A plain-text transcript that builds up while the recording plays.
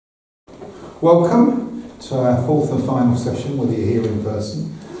Welcome to our fourth and final session, whether you're here in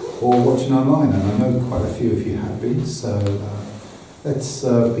person or watching online, and I know quite a few of you have been, so let's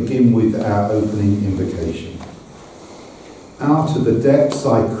begin with our opening invocation. Out of the depths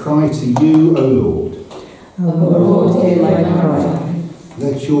I cry to you, O Lord. O Lord, hear my cry.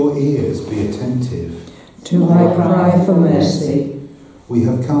 Let your ears be attentive to my cry for mercy. We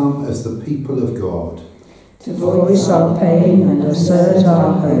have come as the people of God to voice our pain and assert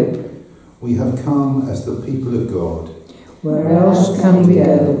our hope. We have come as the people of God. Where else can we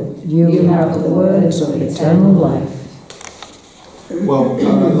go? You have the words of eternal life. Well,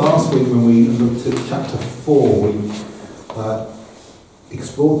 last week when we looked at chapter 4, we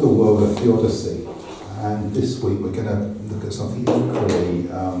explored the world of theodicy. And this week we're going to look at something equally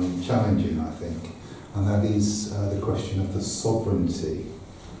challenging, I think. And that is the question of the sovereignty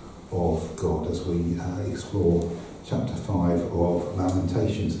of God as we explore chapter 5 of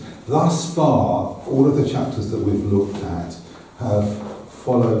Lamentations. Thus far, all of the chapters that we've looked at have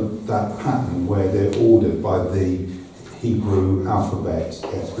followed that pattern where they're ordered by the Hebrew alphabet.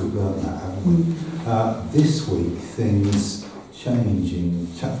 Yes, we've learned that, haven't we? This week, things change in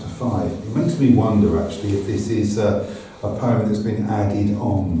chapter 5. It makes me wonder, actually, if this is a poem that's been added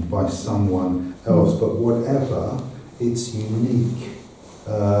on by someone else, but whatever, it's unique.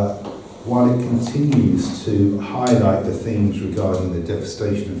 While it continues to highlight the themes regarding the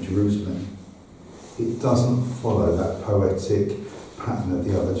devastation of Jerusalem, it doesn't follow that poetic pattern of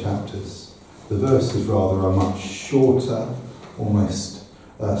the other chapters. The verses rather are much shorter, almost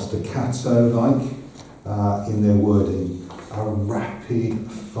staccato-like in their wording, a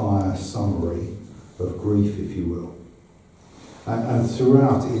rapid-fire summary of grief, if you will. And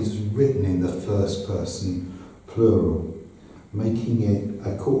throughout it is written in the first person plural, making it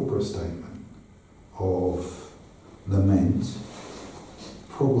a corporate statement of lament,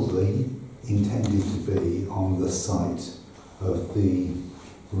 probably intended to be on the site of the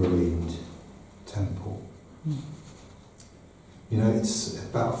ruined temple. You know, it's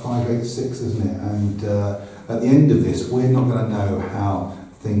about 586, isn't it? And at the end of this, we're not going to know how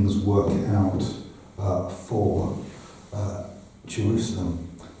things work out for Jerusalem.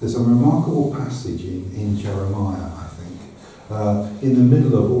 There's a remarkable passage in Jeremiah, I think. In the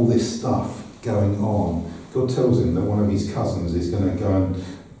middle of all this stuff going on, God tells him that one of his cousins is going to go and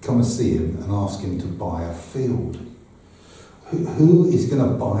come and see him and ask him to buy a field. Who is going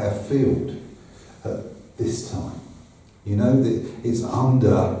to buy a field at this time? You know, it's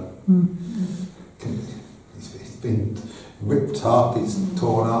under, it's been ripped up, it's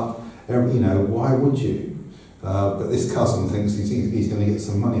torn up, you know, why would you? But this cousin thinks he's going to get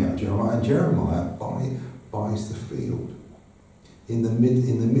some money out of Jeremiah, and Jeremiah buys the field. In the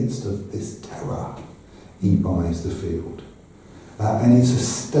midst of this terror, he buys the field. And it's a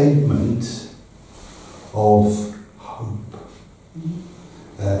statement of hope.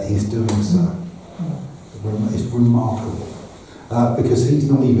 He's doing so. It's remarkable. Because he's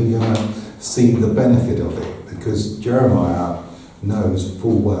not even going to see the benefit of it, because Jeremiah knows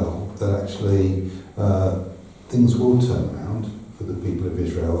full well that actually things will turn around for the people of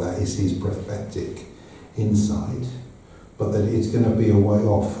Israel. That is his prophetic insight. But that it's going to be a way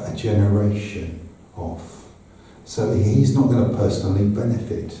off, a generation off. So he's not going to personally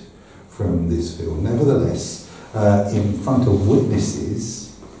benefit from this field. Nevertheless, in front of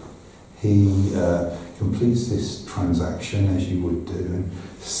witnesses, he completes this transaction as you would do and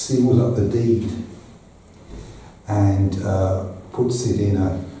seals up the deed and puts it in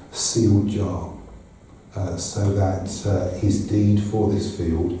a sealed jar so that his deed for this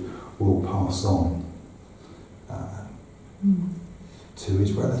field will pass on to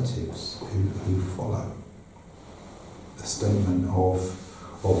his relatives who follow. A statement of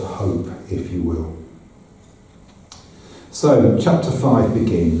hope, if you will. So, chapter 5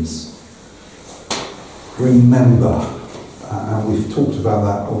 begins. Remember, and we've talked about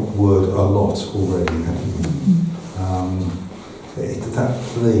that word a lot already, haven't we? That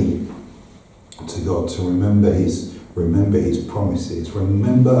plea to God to remember his promises.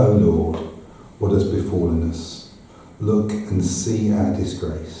 Remember, O Lord, what has befallen us. Look and see our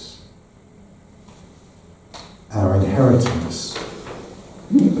disgrace. Our inheritance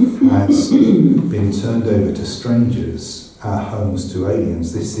has been turned over to strangers, our homes to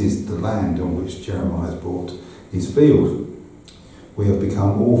aliens. This is the land on which Jeremiah has bought his field. We have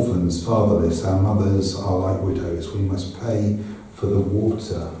become orphans, fatherless. Our mothers are like widows. We must pay for the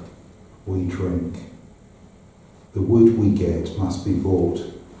water we drink. The wood we get must be bought.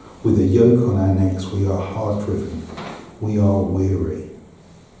 With a yoke on our necks, we are hard driven. We are weary.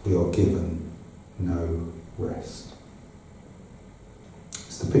 We are given no rest.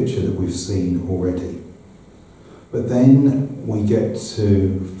 It's It's the picture that we've seen already. But then we get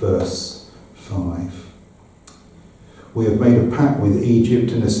to verse 5. We have made a pact with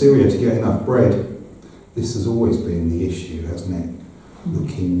Egypt and Assyria to get enough bread. This has always been the issue, hasn't it?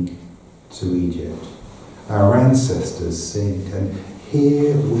 Looking to Egypt. Our ancestors sinned, and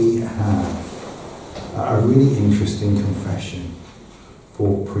here we have a really interesting confession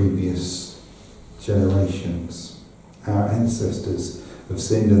for previous generations. Our ancestors have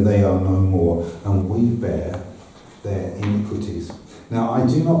sinned and they are no more, and we bear their iniquities. Now, I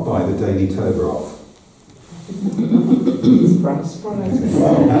do not buy the Daily Telegraph. I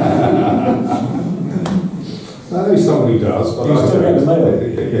know somebody does, but I still get the mail.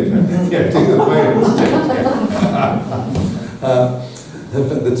 Yeah, do the mail instead.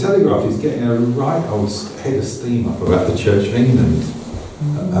 The Telegraph is getting a right old head of steam up about the Church of England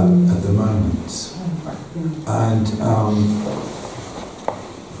at the moment. And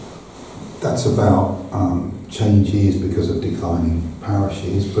that's about changes because of declining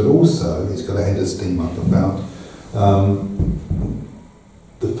parishes, but also it's got a head of steam up about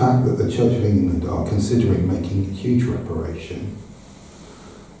the fact that the Church of England are considering making huge reparation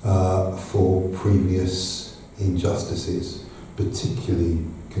for previous injustices, particularly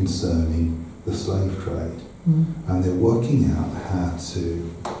concerning the slave trade. And they're working out how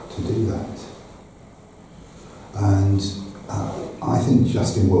to do that. And I think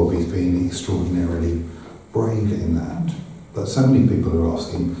Justin Welby's been extraordinarily brave in that. But so many people are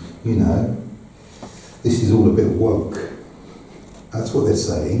asking, you know, this is all a bit woke. That's what they're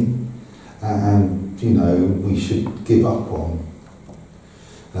saying. And, you know, we should give up on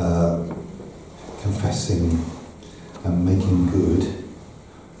confessing and making good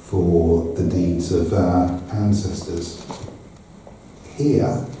for the deeds of our ancestors.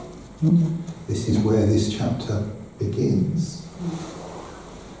 Here, this is where this chapter begins.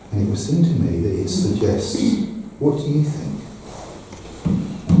 And it would seem to me that it suggests, what do you think?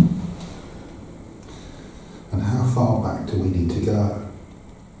 And how far back do we need to go?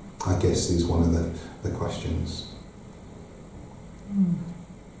 I guess is one of the questions.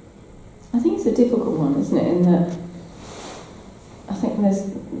 I think it's a difficult one, isn't it? In that I think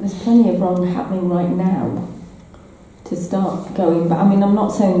there's plenty of wrong happening right now to start going back. I mean, I'm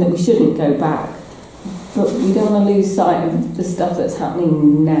not saying that we shouldn't go back, but we don't want to lose sight of the stuff that's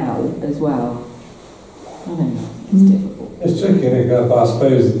happening now as well. I don't know. It's difficult. It's tricky, but I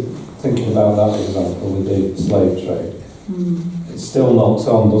suppose thinking about that example with the slave trade, it still knocks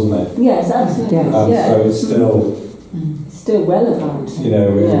on, doesn't it? Yes, absolutely. And so it's still relevant. You know,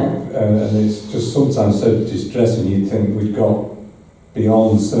 and it's just sometimes so distressing. You'd think we'd got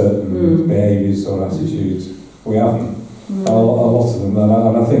beyond certain behaviours or attitudes. We haven't. A lot of them,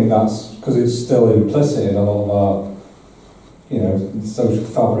 and I think that's because it's still implicit in a lot of our, you know, social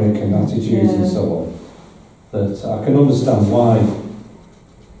fabric and attitudes and so on. That I can understand why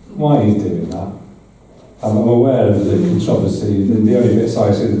he's doing that. I'm aware of the controversy. The only bits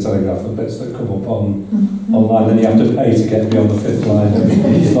I see in the Telegraph are bits that come up online, then you have to pay to get beyond the fifth line.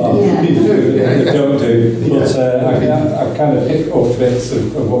 Don't do. But I kind of pick up bits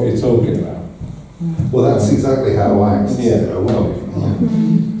of what you're talking about. Well, that's exactly how I access it.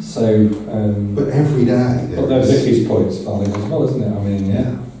 So, but every day. But there's Vicky's point's valid as well, isn't it? I mean,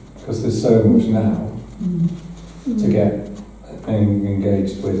 because there's so much now to get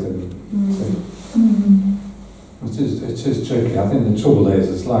engaged with, and it is tricky. I think the trouble is,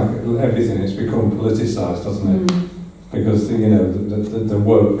 it's like everything; it's become politicised, doesn't it? Because the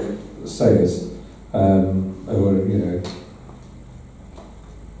woke sayers,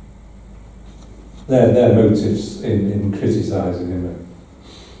 their motives in criticising him,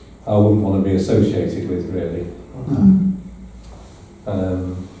 I wouldn't want to be associated with, really.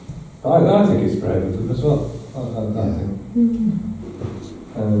 I think it's brave of them as well. I think.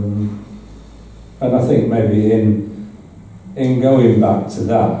 And I think maybe in going back to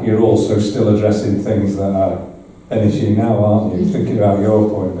that, you're also still addressing things that are an issue now, aren't you? Thinking about your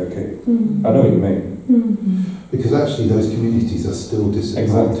point, Vicky. I know what you mean. Because actually those communities are still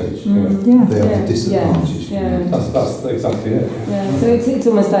disadvantaged. Exactly. They are disadvantaged. That's exactly it. Yeah, so it's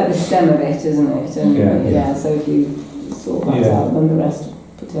almost like the stem of it, isn't it? And so if you sort that out, then the rest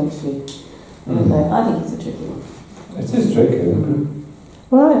potentially. I think it's a tricky one. It is tricky, isn't it?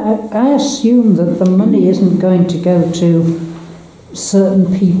 Well, I assume that the money isn't going to go to certain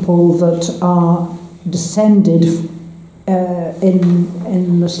people that are descended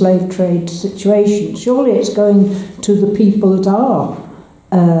in the slave trade situation. Surely it's going to the people that are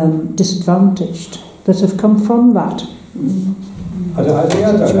disadvantaged, that have come from that. I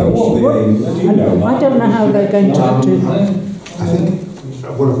don't know what they mean. Do you know? I don't know how they're going to. I think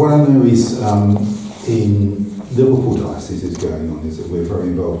what I know is in Liverpool Diocese is going on is that we're very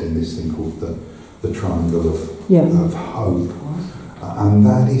involved in this thing called the Triangle of Hope, and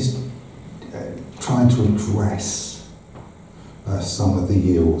that is trying to address some of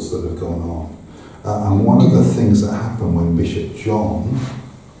the ills that have gone on. And one of the things that happened when Bishop John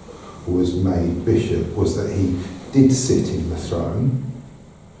was made bishop was that he did sit in the throne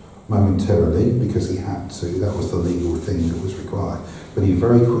momentarily because he had to. That was the legal thing that was required. But he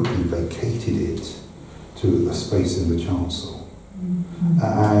very quickly vacated it to a space in the chancel.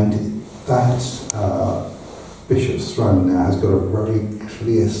 And that bishop's throne now has got a very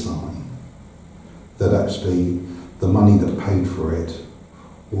clear sign that actually the money that paid for it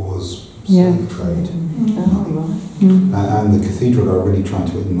was slave trade. And the cathedral are really trying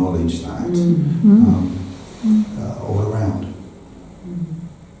to acknowledge that all around.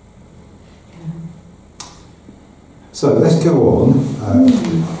 So let's go on.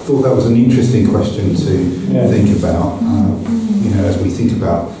 Thought that was an interesting question to think about. As we think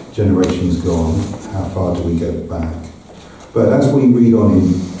about generations gone, how far do we go back? But as we read on in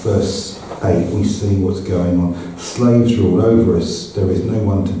verse 8, we see what's going on. Slaves rule over us. There is no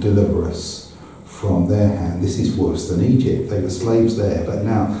one to deliver us from their hand. This is worse than Egypt. They were slaves there, but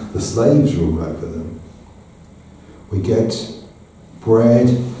now the slaves rule over them. We get bread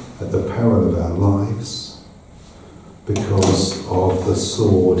at the peril of our lives because of the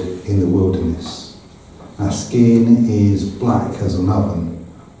sword in the wilderness. Our skin is black as an oven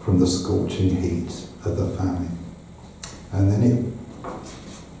from the scorching heat of the famine. And then it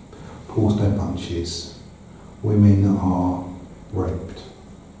pulls no punches. Women are raped.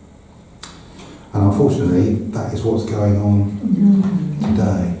 And unfortunately, that is what's going on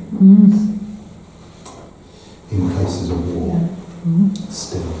today in places of war,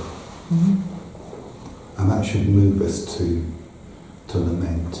 still. And that should move us to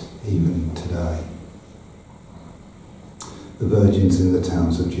lament even today. The virgins in the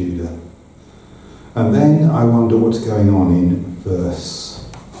towns of Judah. And then I wonder what's going on in verse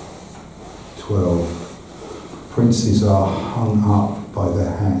 12. Princes are hung up by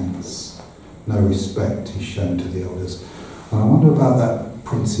their hands. No respect is shown to the elders. And I wonder about that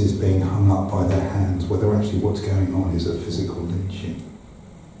princes being hung up by their hands, whether actually what's going on is a physical lynching,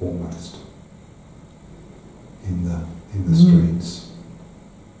 almost, in the streets.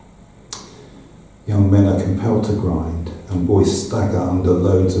 Young men are compelled to grind, and boys stagger under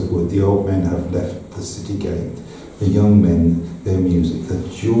loads of wood. The old men have left the city gate. The young men, their music. The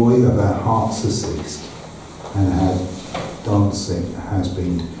joy of our hearts has ceased, and our dancing has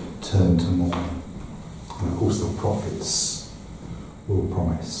been turned to mourning. And of course the prophets will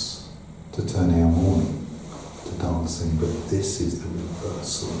promise to turn our mourning to dancing, but this is the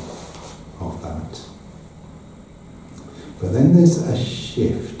reversal of that. But then there's a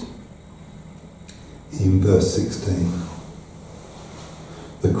shift in verse 16.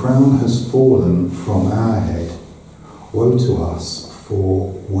 The crown has fallen from our head. Woe to us,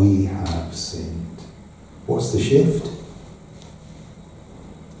 for we have sinned. What's the shift?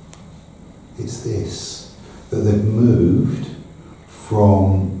 It's this, that they've moved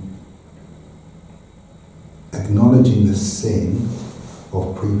from acknowledging the sin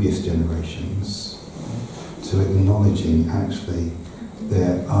of previous generations to acknowledging actually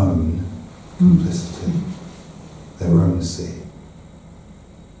their own complicity, their own sin.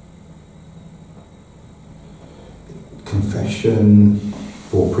 Confession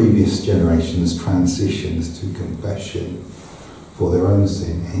for previous generations transitions to confession for their own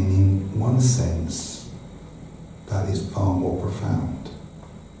sin, and in one sense that is far more profound.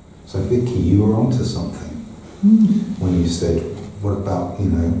 So Vicky, you were onto something when you said, what about,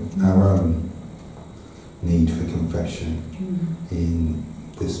 our own need for confession in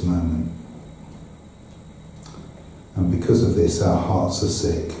this moment. And because of this, our hearts are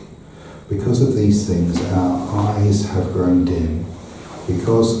sick. Because of these things, our eyes have grown dim.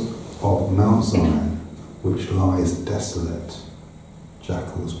 Because of Mount Zion, which lies desolate,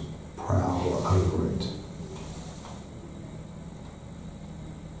 jackals prowl over it.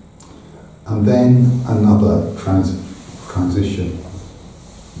 And then another transition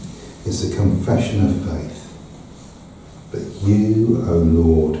is a confession of faith. But you, O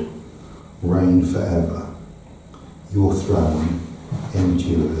Lord, reign forever. Your throne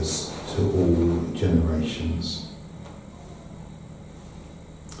endures to all generations.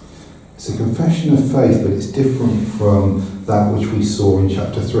 It's a confession of faith, but it's different from that which we saw in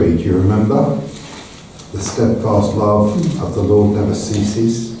chapter 3. Do you remember? The steadfast love of the Lord never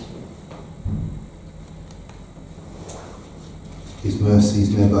ceases. His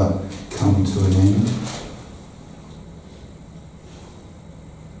mercies never come to an end.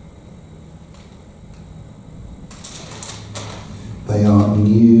 They are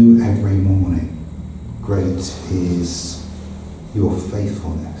new every morning. Great is your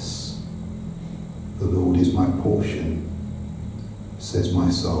faithfulness. The Lord is my portion, says my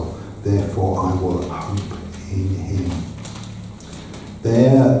soul. Therefore I will hope in him.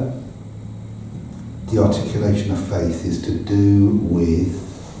 There, the articulation of faith is to do with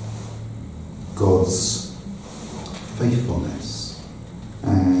God's faithfulness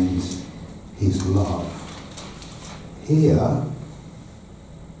and his love. Here,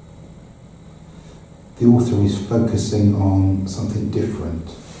 the author is focusing on something different,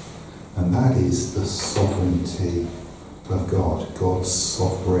 and that is the sovereignty of God, God's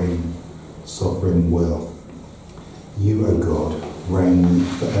sovereign will. You, O God, reign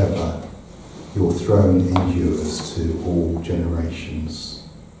forever. Your throne endures to all generations.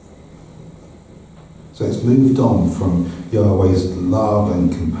 So it's moved on from Yahweh's love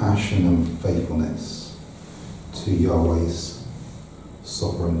and compassion and faithfulness to Yahweh's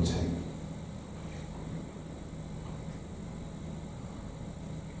sovereignty.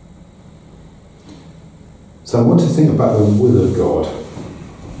 So I want to think about the will of God.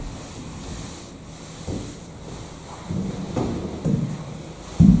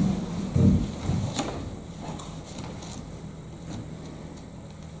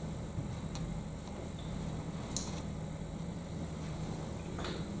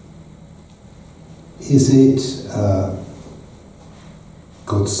 Is it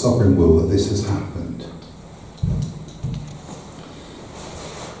God's sovereign will that this has happened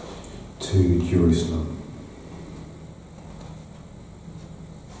to Jerusalem?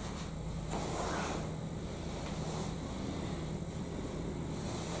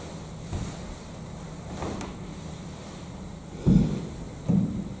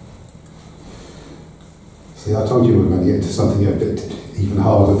 See, I told you we were going to get into something a bit even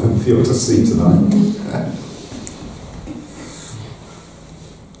harder than theodicy tonight.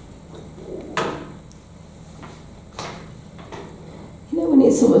 You know, when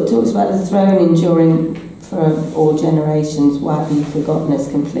it sort of talks about the throne enduring for all generations, why have you forgotten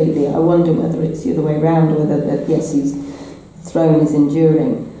us completely? I wonder whether it's the other way around, whether that yes, his throne is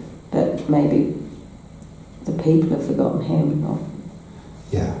enduring, but maybe the people have forgotten him. Or,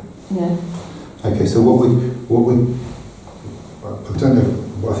 Yeah. yeah. Okay, so what we, I don't know,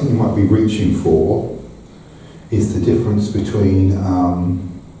 what I think you might be reaching for is the difference between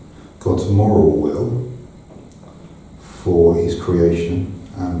God's moral will for his creation,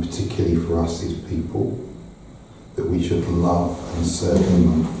 and particularly for us, his people, that we should love and serve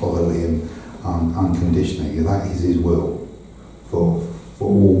him and follow him unconditionally. That is his will for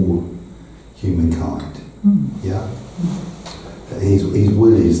all humankind. Yeah? His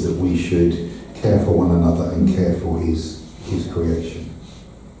will is that we should care for one another and care for his creation.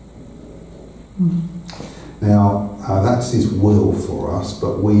 Now, that's his will for us,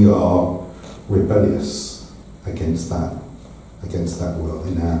 but we are rebellious against that will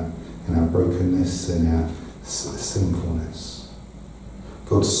in our brokenness, in our sinfulness.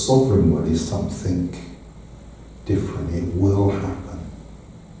 God's sovereign will is something different. It will happen.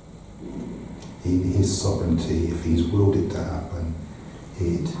 In his sovereignty, if he's willed it to happen,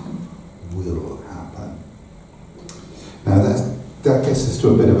 it will happen. Now that gets us to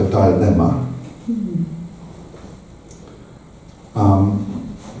a bit of a dilemma,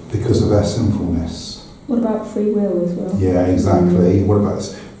 because of our sinfulness. What about free will as well? Yeah, exactly. What about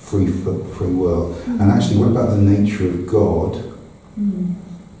free will? And actually, what about the nature of God?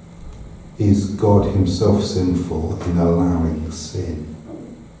 Is God himself sinful in allowing sin?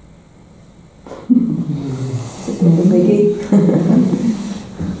 It's a bit of a biggie.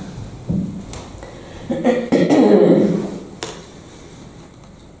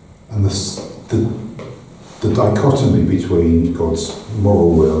 And the dichotomy between God's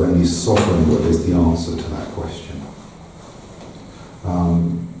moral will and his sovereign will is the answer to that question.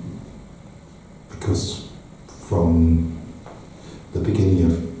 Because from the beginning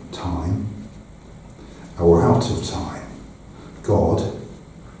of time, or out of time, God,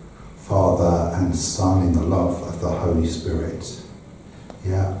 Father and Son in the love of the Holy Spirit,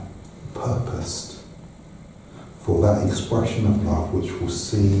 purposed for that expression of love which will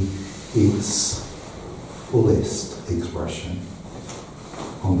see its fullest expression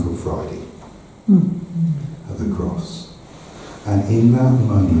on Good Friday at the cross. And in that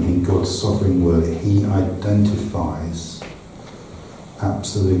moment, in God's sovereign will, he identifies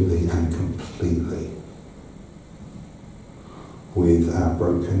absolutely and completely with our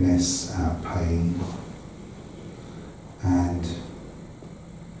brokenness, our pain, and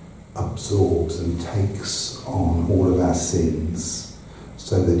absorbs and takes on all of our sins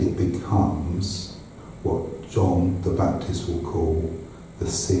so that it becomes what John the Baptist will call the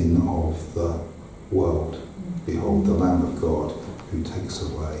sin of the world. Behold, the Lamb of God who takes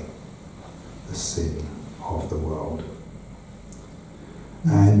away the sin of the world.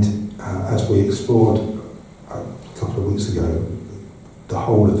 And as we explored a couple of weeks ago, the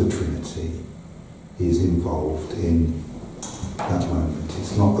whole of the Trinity is involved in that moment.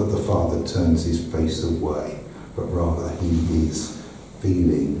 It's not that the Father turns his face away, but rather he is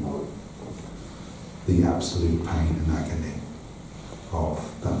feeling the absolute pain and agony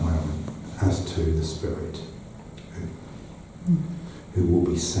of that moment, as to the Spirit who will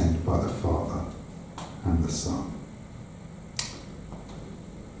be sent by the Father and the Son.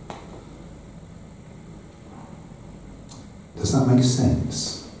 Does that make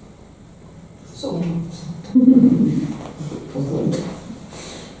sense? So,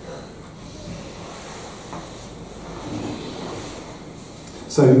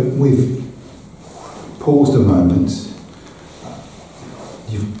 So we've paused a moment.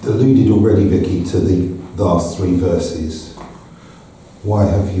 You've alluded already, Vicky, to the last 3 verses. Why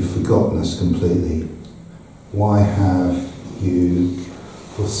have you forgotten us completely? Why have you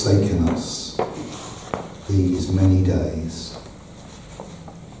forsaken us these many days?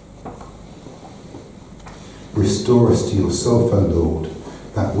 Restore us to yourself, O Lord,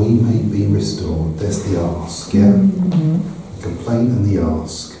 that we may be restored. There's the ask, yeah? The complaint and the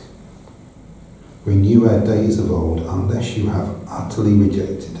ask. Renew our days of old, unless you have utterly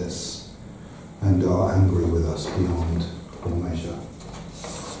rejected us and are angry with us beyond all measure.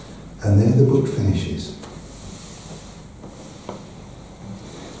 And there the book finishes.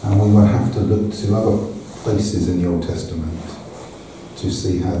 And we will have to look to other places in the Old Testament to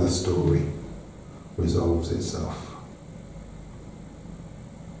see how the story resolves itself.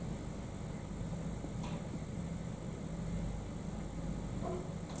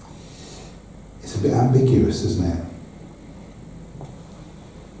 It's a bit ambiguous, isn't it?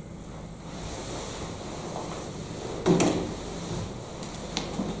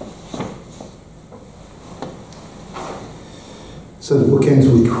 So the book ends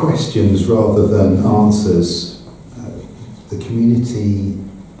with questions rather than answers. The community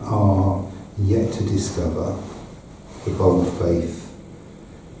are yet to discover the bold faith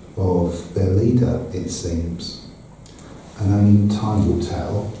of their leader, it seems. And only time will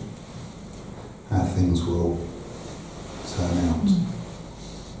tell how things will turn out.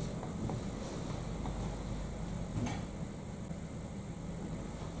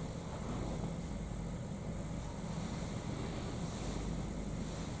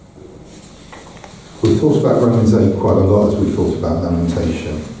 We've thought about Romans 8 quite a lot as we thought about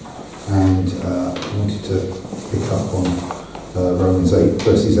lamentation, and I wanted to pick up on Romans 8,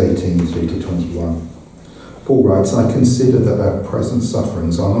 verses 18 through to 21. Paul writes, I consider that our present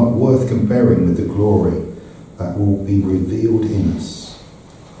sufferings are not worth comparing with the glory that will be revealed in us.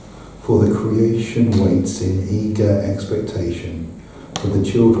 For the creation waits in eager expectation for the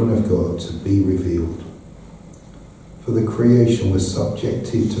children of God to be revealed. For the creation was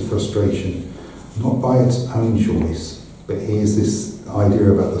subjected to frustration, not by its own choice, but here's this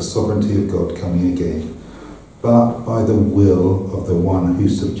idea about the sovereignty of God coming again, but by the will of the one who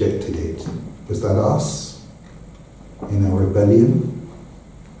subjected it. Was that us in our rebellion?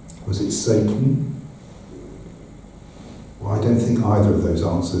 Was it Satan? Well, I don't think either of those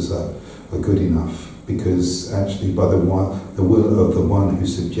answers are good enough, because actually by the will of the one who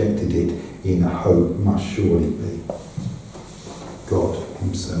subjected it in hope must surely be God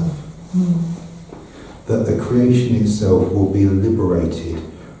himself. That the creation itself will be liberated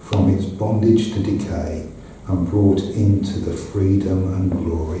from its bondage to decay and brought into the freedom and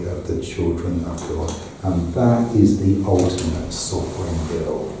glory of the children of God. And that is the ultimate sovereign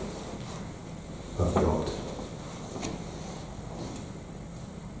will of God.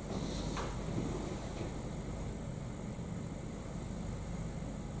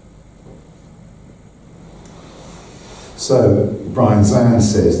 So, Brian Zahn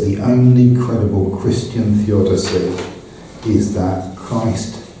says the only credible Christian theodicy is that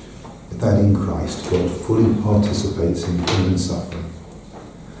in Christ God fully participates in human suffering,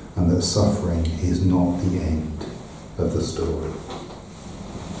 and that suffering is not the end of the story.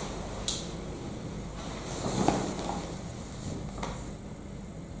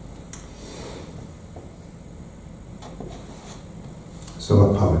 So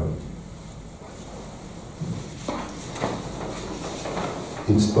a poem.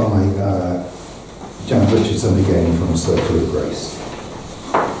 It's by Jan Richardson again from Circle of Grace.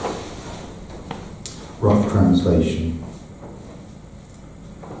 Rough translation.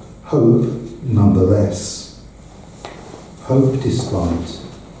 Hope nonetheless. Hope despite.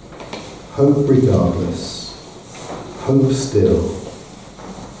 Hope regardless. Hope still.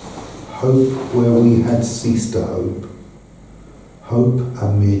 Hope where we had ceased to hope. Hope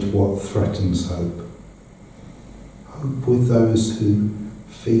amid what threatens hope. Hope with those who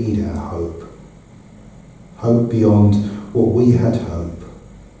feed our hope. Hope beyond what we had hope.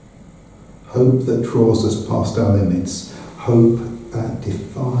 Hope that draws us past our limits. Hope that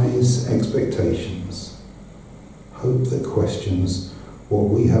defies expectations. Hope that questions what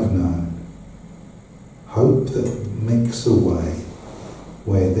we have known. Hope that makes a way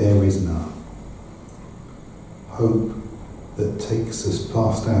where there is none. Hope that takes us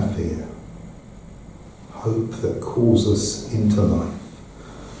past our fear. Hope that calls us into life.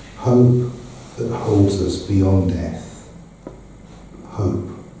 Hope that holds us beyond death. Hope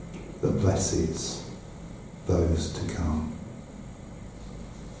that blesses those to come.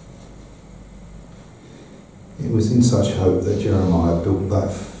 It was in such hope that Jeremiah built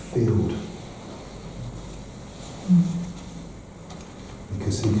that field.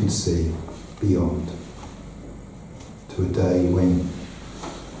 Because he could see beyond to a day when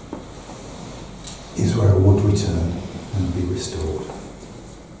Israel would return and be restored.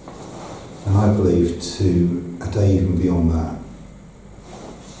 And I believe to a day even beyond that,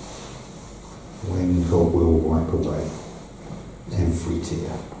 when God will wipe away every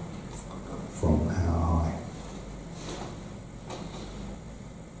tear from our eye.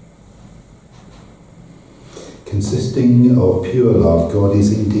 Consisting of pure love, God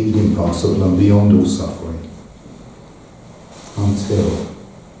is indeed impassible and beyond all suffering, until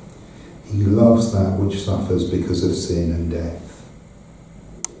he loves that which suffers because of sin and death.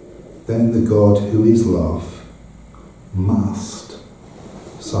 Then the God who is love must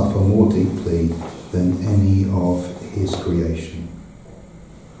suffer more deeply than any of his creation.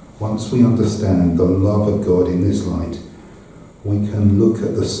 Once we understand the love of God in this light, we can look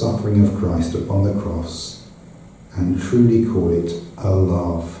at the suffering of Christ upon the cross and truly call it a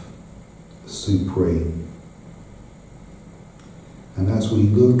love supreme. And as we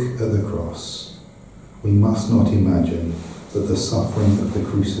look at the cross, we must not imagine that the suffering of the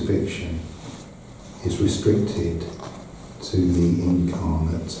crucifixion is restricted to the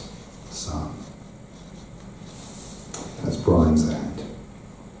incarnate Son. That's Brian's ad.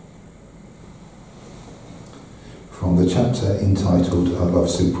 From the chapter entitled A Love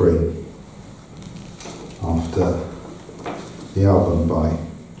Supreme, after the album by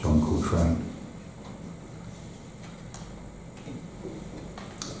John Coltrane.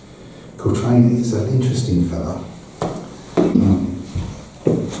 Coltrane is an interesting fellow.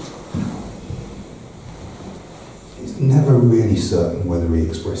 It's never really certain whether he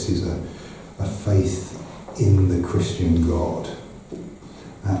expresses a faith in the Christian God.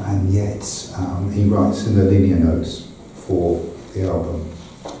 And yet he writes in the liner notes for the album,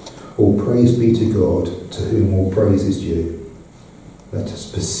 "All praise be to God, to whom all praise is due. Let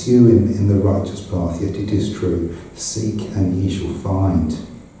us pursue him in the righteous path, yet it is true, seek and ye shall find.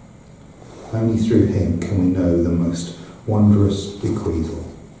 Only through him can we know the most wondrous bequeathal."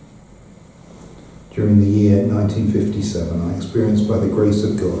 During the year 1957, I experienced by the grace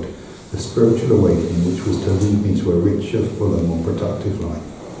of God a spiritual awakening which was to lead me to a richer, fuller, more productive life.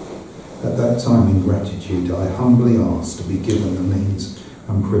 At that time, in gratitude, I humbly asked to be given the means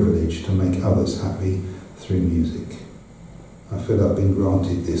and privilege to make others happy through music. I feel I've been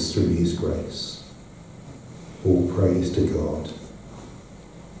granted this through his grace. All praise to God.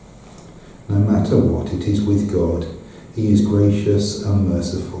 No matter what, it is with God. He is gracious and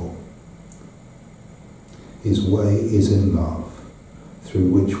merciful. His way is in love, through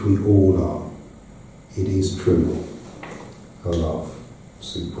which we all are. It is truly a love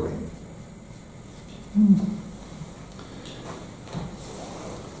supreme.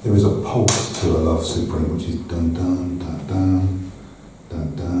 There is a pulse to a love supreme, which is dun dun dun dun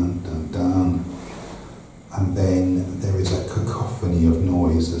dun dun dun dun, and then there is a cacophony of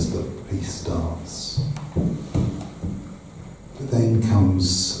noise as the piece starts. But then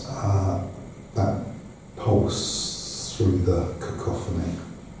comes that pulse through the cacophony,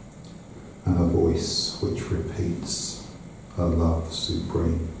 and a voice which repeats, "A love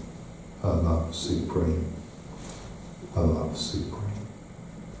supreme, a love supreme, a love supreme."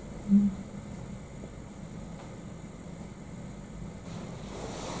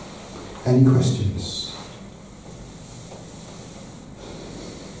 Any questions?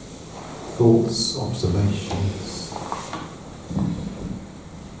 Thoughts, observations?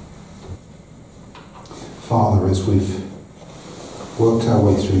 Father, as we've worked our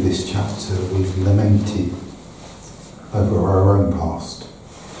way through this chapter, we've lamented over our own past.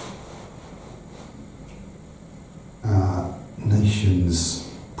 Our nation's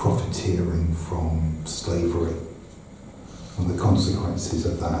profiteering from slavery and the consequences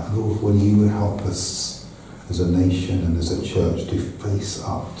of that. Lord, will you help us as a nation and as a church to face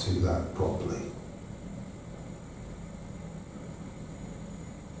up to that properly.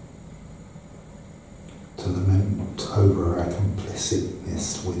 To lament over our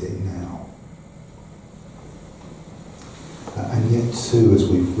complicitness with it now. And yet too, as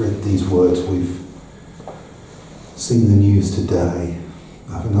we've read these words, we've seen the news today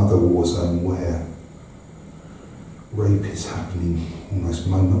of another war zone where rape is happening almost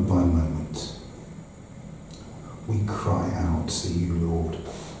moment by moment. We cry out to you, Lord.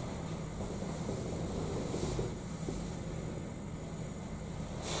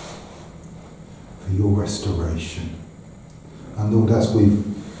 For your restoration. And Lord, as we've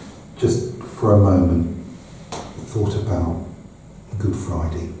just for a moment thought about Good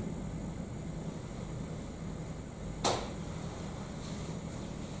Friday,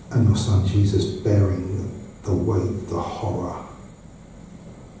 and your Son Jesus bearing the weight, the horror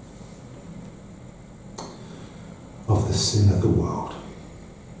of the sin of the world,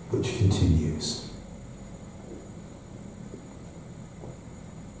 which continues.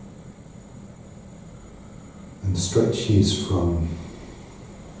 And stretches from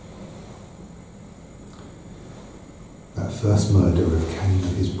that first murder of Cain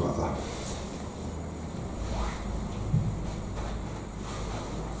and his brother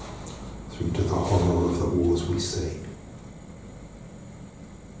through to the horror of the wars we see.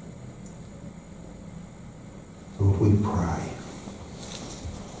 Lord, we pray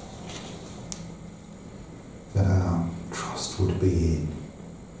that our trust would be in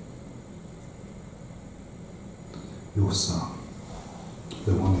your Son,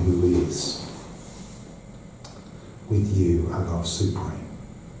 the one who is with you, our love supreme.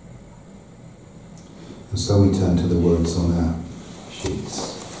 And so we turn to the words on our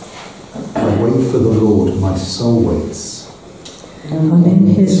sheets. I wait for the Lord, my soul waits. And in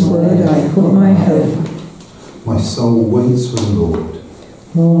his word I put my hope. My soul waits for the Lord.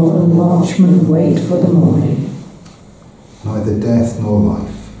 More than watchmen wait for the morning. Neither death nor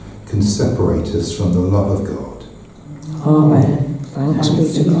life can separate us from the love of God. Amen. Thanks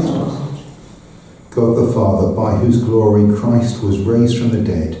be to God. God the Father, by whose glory Christ was raised from the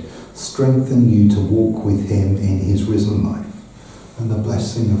dead, strengthen you to walk with him in his risen life. And the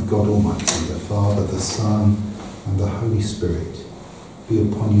blessing of God Almighty, the Father, the Son, and the Holy Spirit be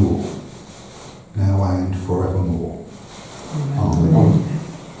upon you all, now and forevermore. Amen.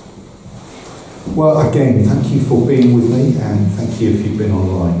 Well, again, thank you for being with me, and thank you if you've been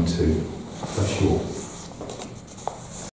online too. Bless you all.